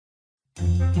Hi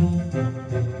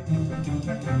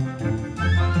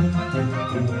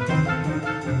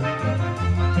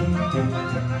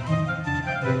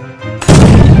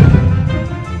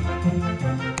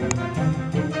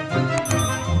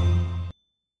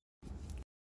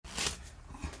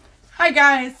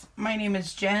guys, my name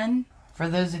is Jen. For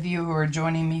those of you who are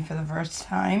joining me for the first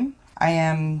time, I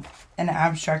am an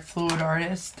abstract fluid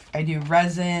artist. I do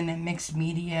resin and mixed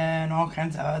media and all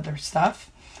kinds of other stuff.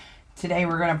 Today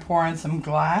we're going to pour on some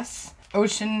glass.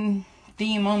 Ocean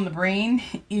theme on the brain,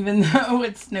 even though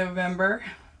it's November.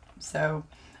 So,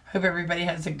 hope everybody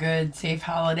has a good, safe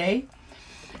holiday.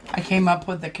 I came up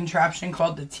with a contraption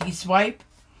called the TSwipe.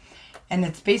 And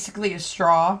it's basically a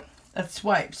straw that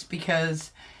swipes because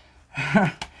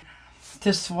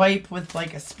to swipe with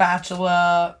like a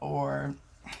spatula or,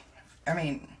 I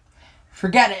mean,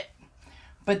 forget it.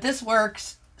 But this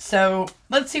works, so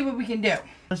let's see what we can do.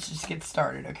 Let's just get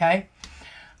started, okay?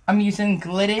 I'm using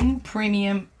Glidden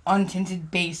Premium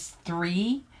Untinted Base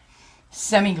 3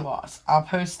 Semi-Gloss. I'll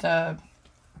post a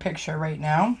picture right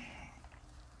now.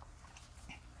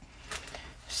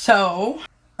 So,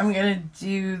 I'm going to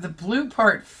do the blue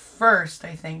part first,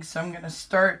 I think. So I'm going to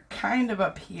start kind of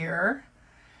up here,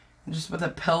 just with a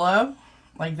pillow,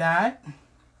 like that.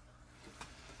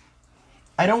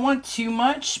 I don't want too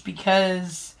much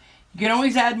because you can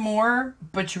always add more,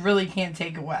 but you really can't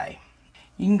take away.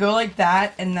 You can go like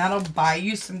that, and that'll buy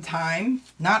you some time.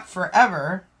 Not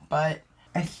forever, but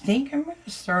I think I'm going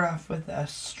to start off with a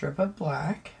strip of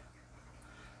black,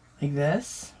 like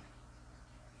this.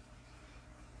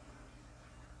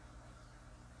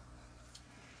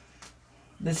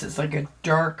 This is like a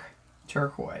dark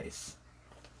turquoise.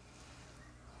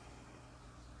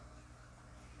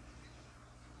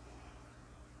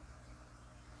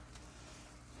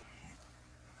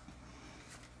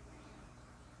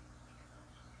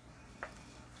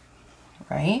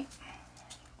 Right?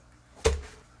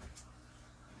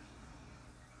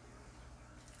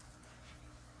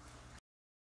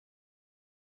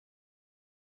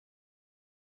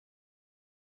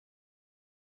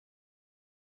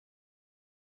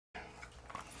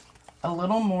 A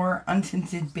little more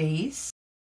untinted base.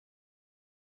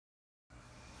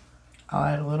 I'll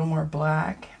add a little more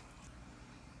black.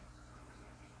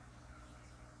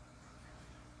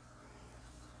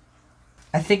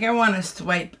 I think I want to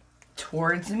swipe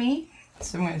towards me,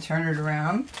 so I'm going to turn it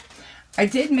around. I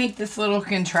did make this little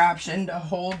contraption to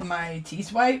hold my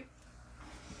TSwipe.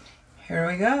 Here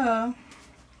we go. I'm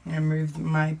going to move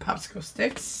my popsicle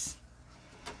sticks.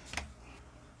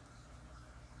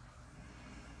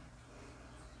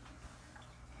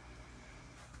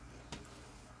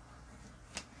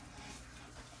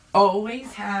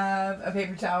 Always have a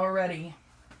paper towel ready,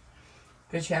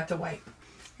 because you have to wipe.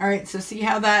 Alright, so see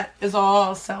how that is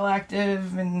all cell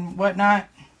active and whatnot?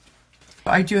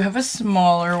 I do have a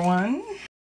smaller one.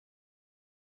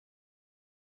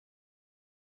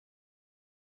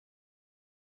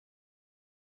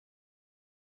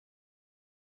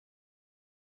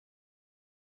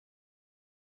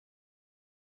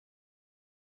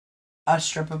 A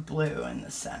strip of blue in the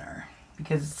center,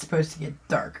 because it's supposed to get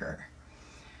darker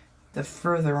the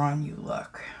further on you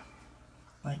look,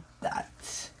 like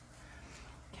that.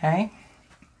 Okay,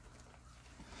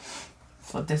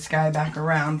 flip this guy back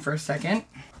around for a second.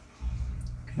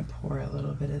 I'm gonna pour a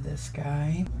little bit of this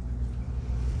guy.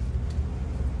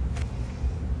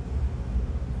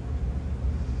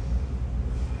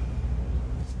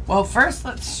 Well, first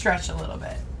let's stretch a little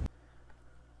bit.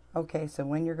 Okay, so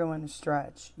when you're going to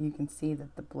stretch, you can see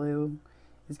that the blue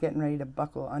is getting ready to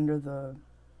buckle under the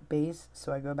base,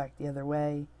 so I go back the other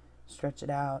way, stretch it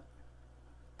out,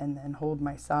 and then hold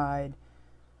my side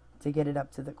to get it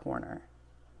up to the corner.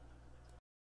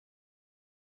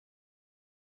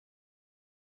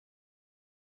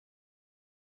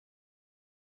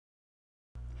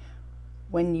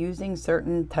 When using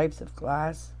certain types of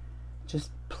glass,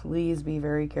 just please be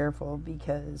very careful,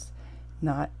 because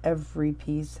not every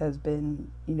piece has been,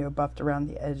 buffed around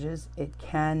the edges. It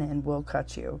can and will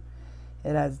cut you.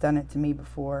 It has done it to me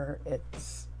before.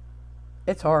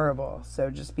 It's horrible, so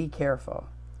just be careful.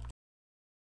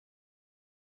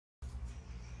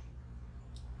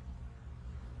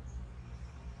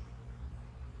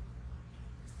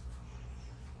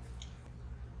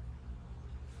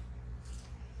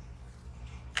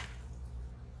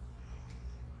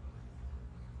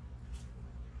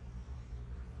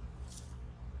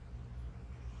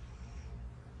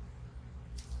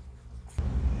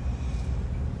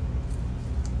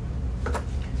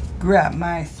 Grab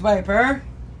my swiper.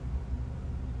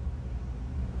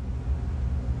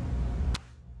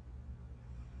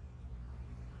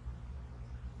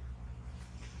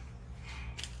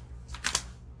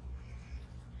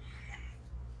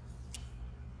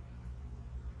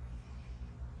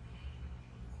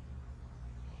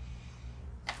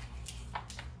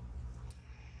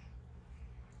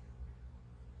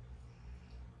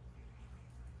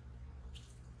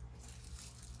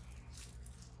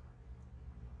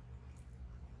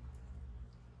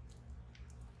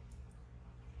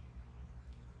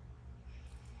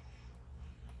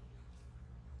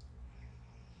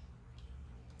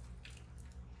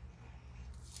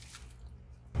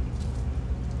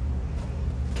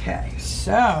 Okay,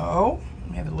 so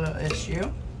we have a little issue.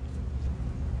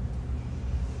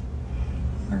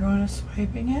 We're going to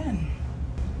swipe again.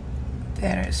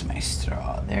 There is my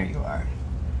straw. There you are.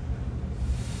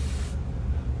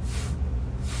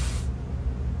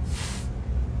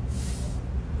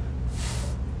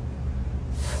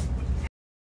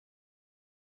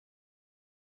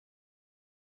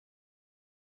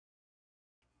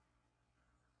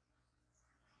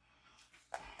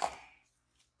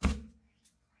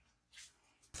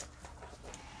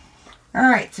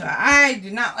 Alright, so I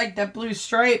do not like that blue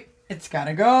stripe. It's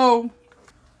gotta go.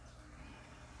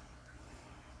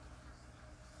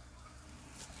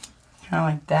 Kind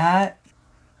of like that.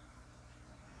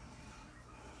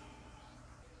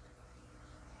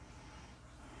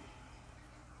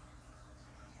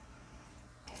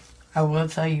 I will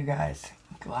tell you guys,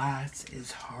 glass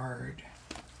is hard.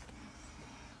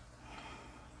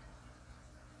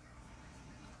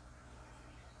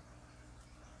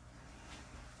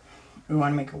 We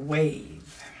want to make a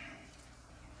wave.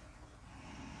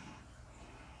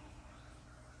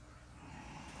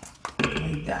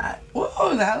 Like that.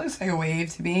 Whoa, that looks like a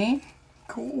wave to me.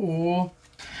 Cool.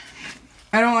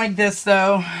 I don't like this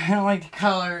though. I don't like the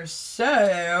colors.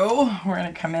 So we're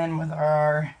going to come in with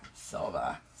our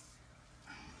silver.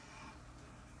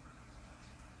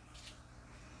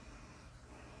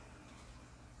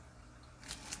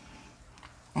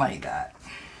 Like that.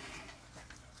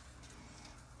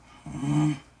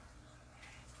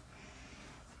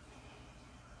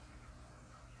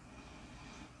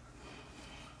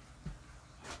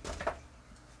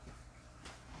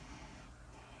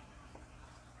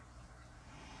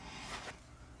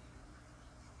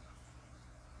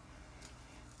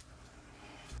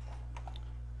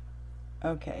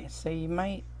 Okay, so you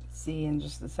might see in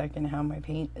just a second how my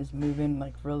paint is moving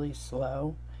like really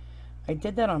slow. I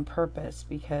did that on purpose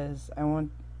because I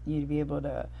want you to be able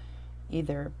to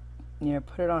either, you know,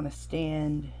 put it on a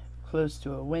stand close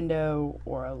to a window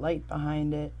or a light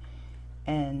behind it,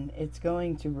 and it's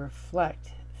going to reflect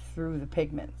through the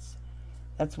pigments.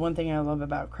 That's one thing I love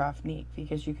about Craftnique,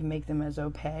 because you can make them as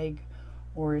opaque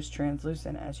or as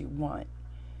translucent as you want.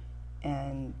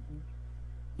 And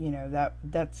you know,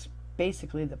 that's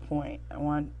basically the point. I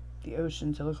want the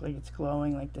ocean to look like it's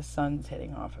glowing, like the sun's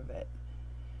hitting off of it.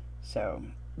 So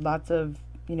lots of,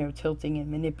 you know, tilting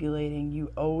and manipulating.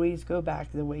 You always go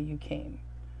back the way you came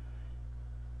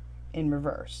in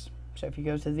reverse. So if you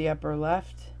go to the upper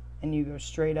left and you go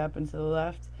straight up and to the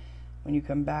left, when you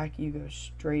come back you go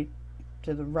straight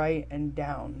to the right and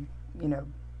down, you know,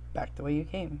 back the way you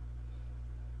came.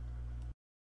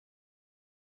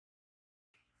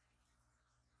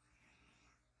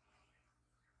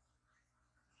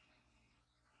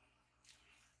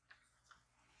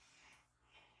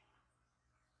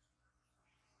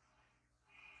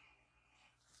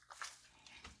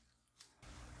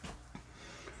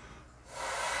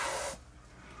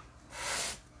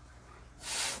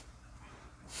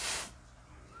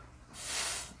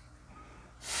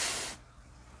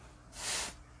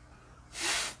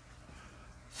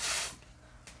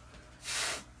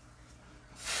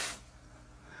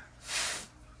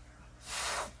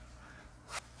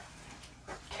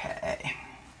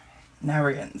 Now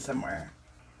we're getting somewhere.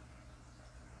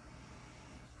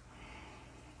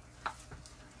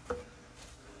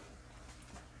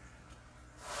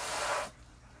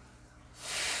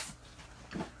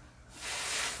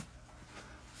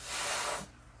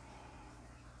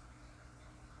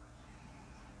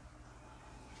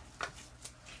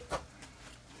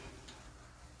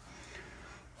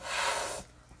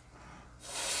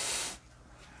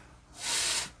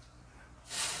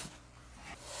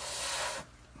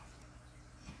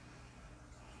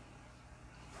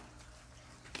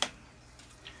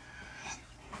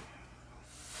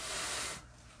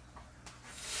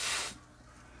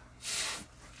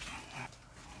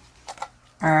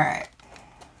 All right.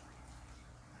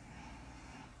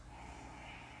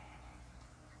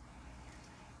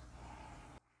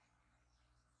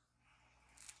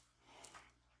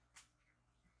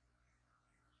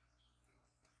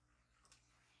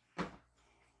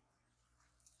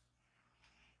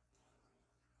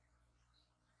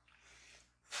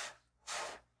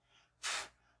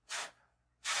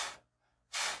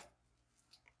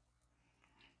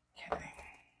 Okay.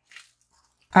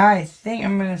 I think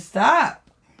I'm going to stop.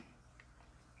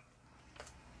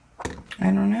 I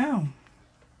don't know.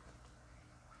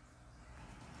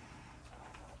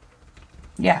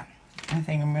 Yeah, I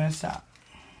think I'm going to stop.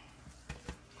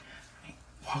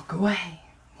 Walk away.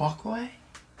 Walk away.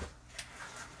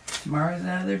 Tomorrow's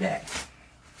another day.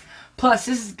 Plus,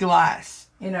 this is glass.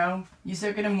 You know, you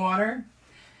soak it in water,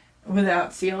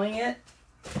 without sealing it,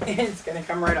 it's gonna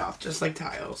come right off, just like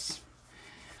tiles.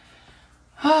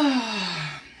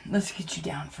 Let's get you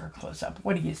down for a close-up.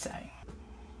 What do you say?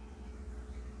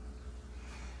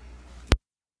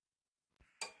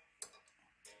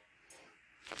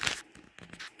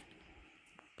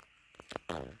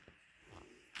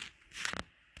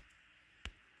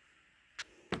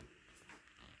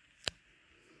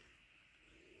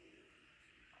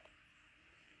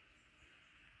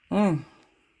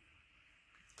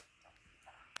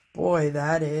 Boy,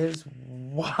 that is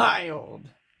wild.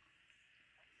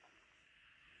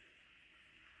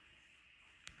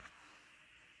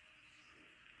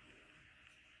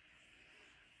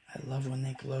 I love when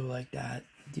they glow like that.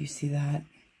 Do you see that?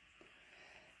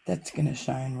 That's gonna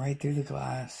shine right through the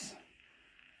glass.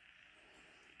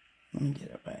 Let me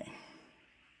get away.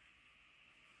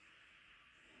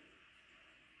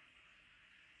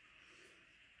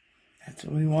 That's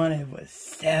what we wanted, was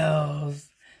cells.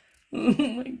 Oh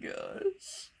my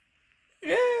gosh.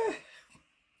 Yeah.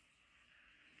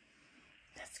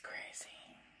 That's crazy.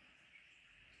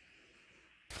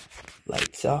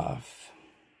 Lights off.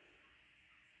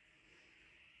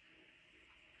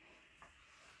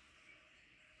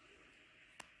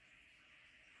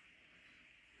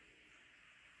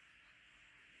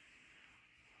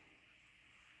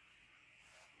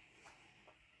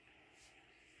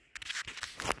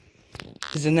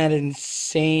 Isn't that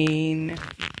insane?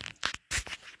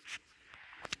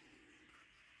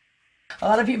 A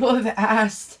lot of people have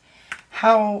asked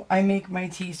how I make my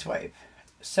TSwipe.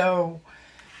 So,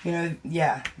 you know,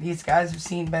 yeah, these guys have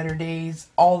seen better days.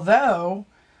 Although,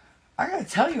 I gotta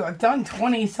tell you, I've done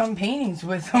 20-some paintings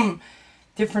with them,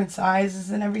 different sizes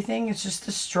and everything. It's just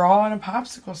a straw and a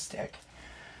popsicle stick.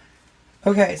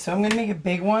 Okay, so I'm gonna make a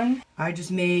big one. I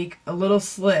just make a little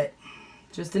slit,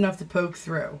 just enough to poke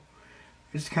through.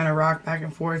 Just kind of rock back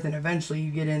and forth, and eventually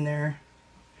you get in there.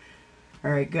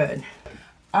 Alright, good.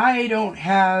 I don't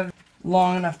have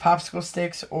long enough popsicle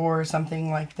sticks or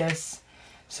something like this,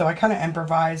 so I kind of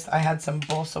improvised. I had some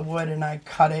balsa wood and I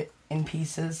cut it in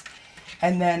pieces,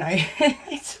 and then I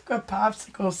took a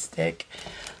popsicle stick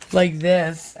like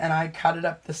this and I cut it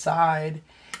up the side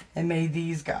and made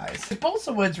these guys. The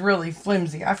balsa wood's really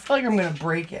flimsy. I feel like I'm going to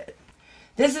break it.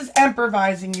 This is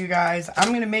improvising, you guys. I'm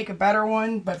going to make a better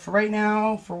one, but for right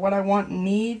now, for what I want and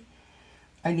need,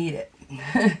 I need it.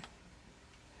 It's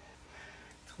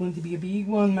going to be a big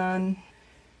one, man.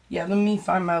 Yeah, let me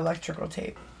find my electrical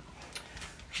tape.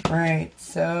 Right,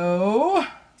 so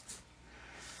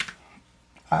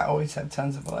I always have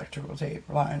tons of electrical tape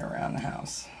lying around the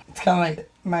house. It's kind of like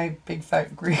my big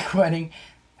fat Greek wedding.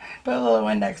 Put a little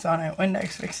Windex on it. Windex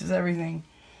fixes everything.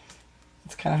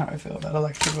 That's kind of how I feel about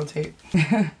electrical tape.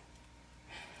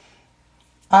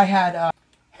 I had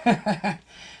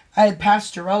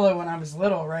Pastorella when I was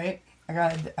little, right? I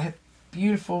got a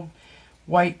beautiful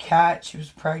white cat. She was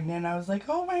pregnant. I was like,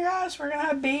 oh my gosh, we're gonna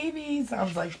have babies. I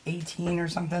was like 18 or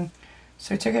something.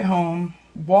 So I took it home,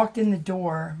 walked in the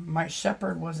door. My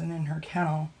shepherd wasn't in her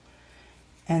kennel,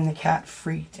 and the cat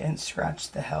freaked and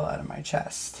scratched the hell out of my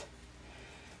chest.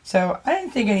 So I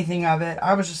didn't think anything of it.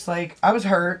 I was just like, I was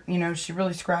hurt. You know, she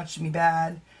really scratched me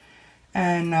bad.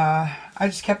 And I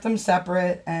just kept them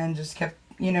separate and just kept,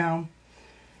 you know,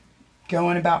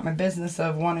 going about my business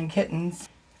of wanting kittens.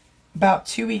 About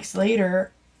 2 weeks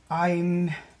later,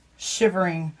 I'm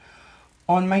shivering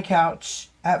on my couch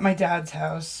at my dad's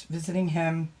house, visiting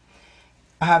him.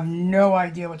 I have no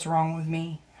idea what's wrong with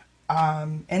me.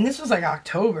 And this was like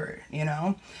October, you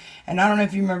know. And I don't know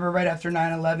if you remember right after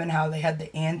 9/11 how they had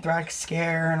the anthrax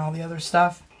scare and all the other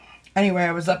stuff. Anyway,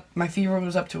 I was up, my fever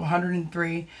was up to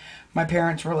 103. My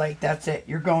parents were like, that's it,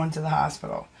 you're going to the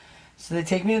hospital. So they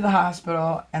take me to the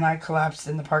hospital, and I collapsed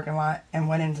in the parking lot and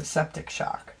went into septic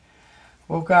shock.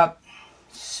 Woke up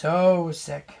so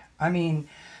sick. I mean,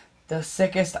 the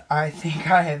sickest I think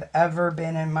I have ever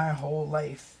been in my whole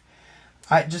life.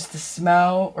 Just to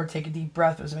smell or take a deep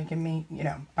breath was making me, you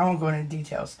know, I won't go into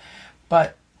details.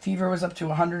 But fever was up to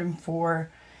 104.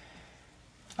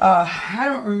 I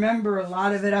don't remember a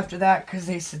lot of it after that because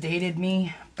they sedated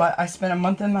me. But I spent a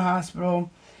month in the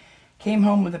hospital. Came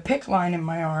home with a PICC line in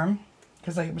my arm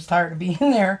because I was tired of being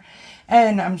there.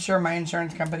 And I'm sure my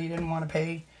insurance company didn't want to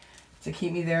pay to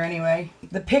keep me there anyway.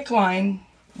 The PICC line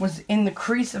was in the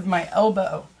crease of my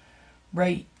elbow.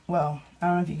 Right, well, I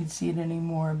don't know if you can see it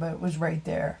anymore, but it was right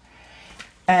there.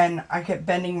 And I kept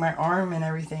bending my arm and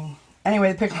everything.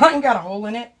 Anyway, the PICC line got a hole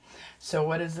in it. So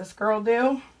what does this girl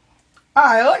do?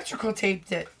 I electrical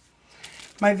taped it.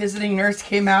 My visiting nurse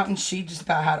came out and she just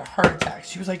about had a heart attack.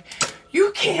 She was like,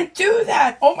 you can't do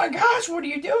that. Oh my gosh, what are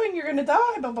you doing? You're going to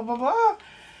die, blah, blah, blah, blah.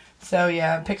 So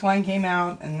yeah, PICK line came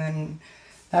out, and then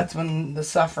that's when the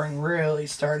suffering really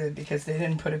started because they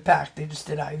didn't put it back. They just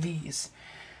did IVs.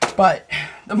 But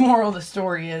the moral of the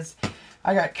story is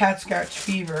I got cat scratch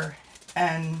fever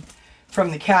and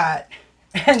from the cat.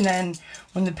 And then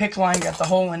when the PICK line got the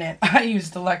hole in it, I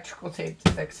used electrical tape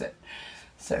to fix it.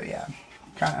 So yeah,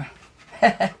 kind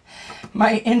of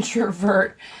my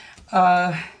introvert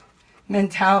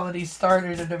mentality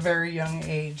started at a very young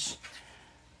age,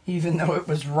 even though it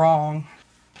was wrong.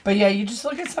 But yeah, you just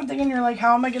look at something and you're like,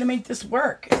 how am I going to make this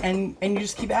work? And you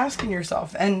just keep asking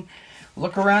yourself and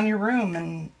look around your room,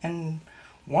 and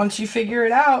once you figure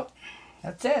it out,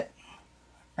 that's it.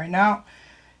 Right now,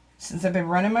 since I've been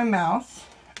running my mouth,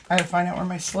 I gotta find out where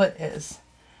my slit is,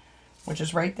 which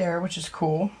is right there, which is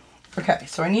cool. Okay,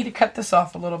 so I need to cut this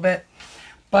off a little bit,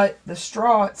 but the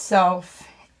straw itself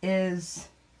is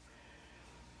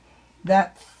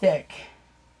that thick,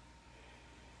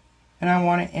 and I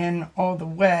want it in all the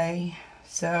way,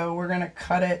 so we're gonna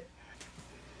cut it.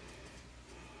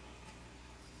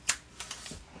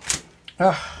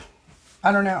 Ugh,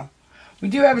 I don't know. We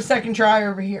do have a second try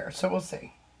over here, so we'll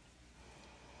see.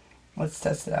 Let's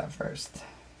test it out first.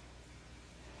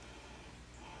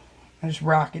 I just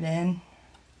rock it in.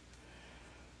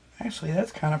 Actually,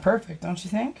 that's kind of perfect, don't you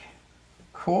think?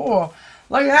 Cool.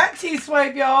 Look at that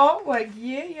TSwipe, y'all. Like,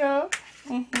 yeah.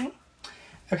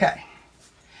 Okay.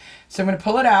 So I'm going to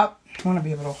pull it out. I want to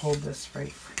be able to hold this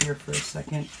right here for a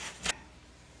second.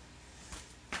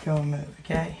 Go and move,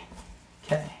 okay?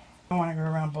 Okay. I want to go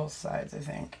around both sides, I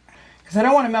think. Because I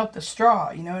don't want to melt the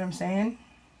straw, you know what I'm saying?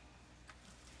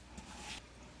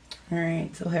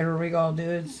 Alright, so here we go,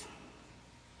 dudes.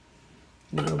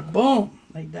 You go boom,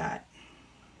 like that.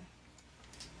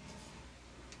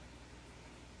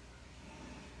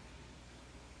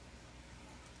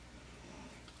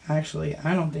 Actually,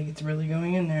 I don't think it's really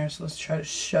going in there, so let's try to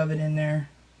shove it in there.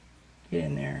 Get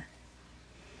in there.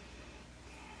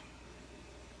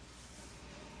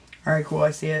 Alright, cool,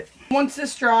 I see it. Once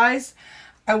this dries,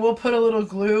 I will put a little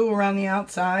glue around the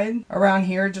outside, around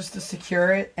here, just to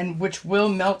secure it, and which will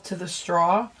melt to the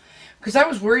straw. Because I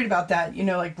was worried about that, you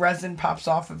know, like resin pops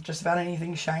off of just about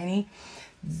anything shiny.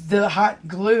 The hot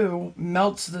glue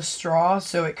melts the straw,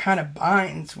 so it kind of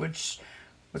binds, which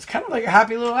was kind of like a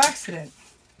happy little accident.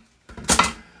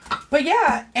 But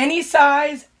yeah, any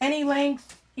size, any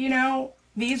length, you know,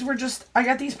 these were just, I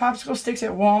got these popsicle sticks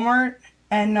at Walmart,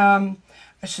 and I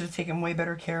should have taken way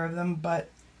better care of them, but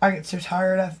I get so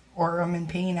tired of, or I'm in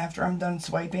pain after I'm done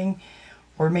swiping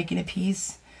or making a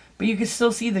piece. But you can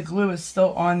still see the glue is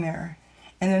still on there.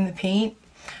 And then the paint,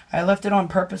 I left it on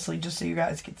purposely just so you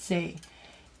guys could see.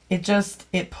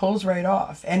 It pulls right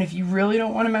off. And if you really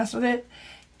don't want to mess with it,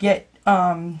 get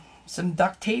some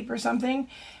duct tape or something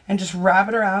and just wrap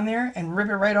it around there and rip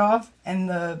it right off, and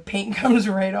the paint comes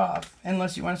right off,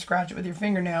 unless you want to scratch it with your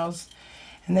fingernails,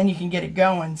 and then you can get it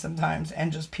going sometimes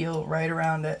and just peel right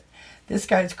around it. This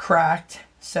guy's cracked,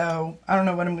 so I don't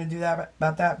know what I'm going to do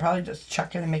about that. Probably just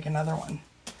chuck it and make another one.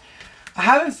 I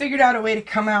haven't figured out a way to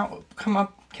come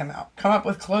up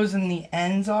with closing the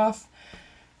ends off,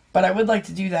 but I would like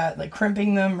to do that, like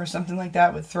crimping them or something like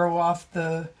that would throw off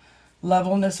the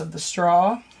levelness of the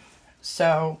straw.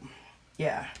 So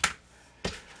yeah,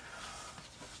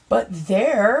 but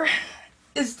there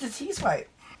is the TSwipe.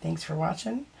 Thanks for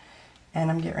watching, and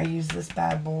I'm getting ready to use this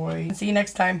bad boy. See you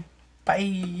next time.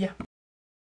 Bye.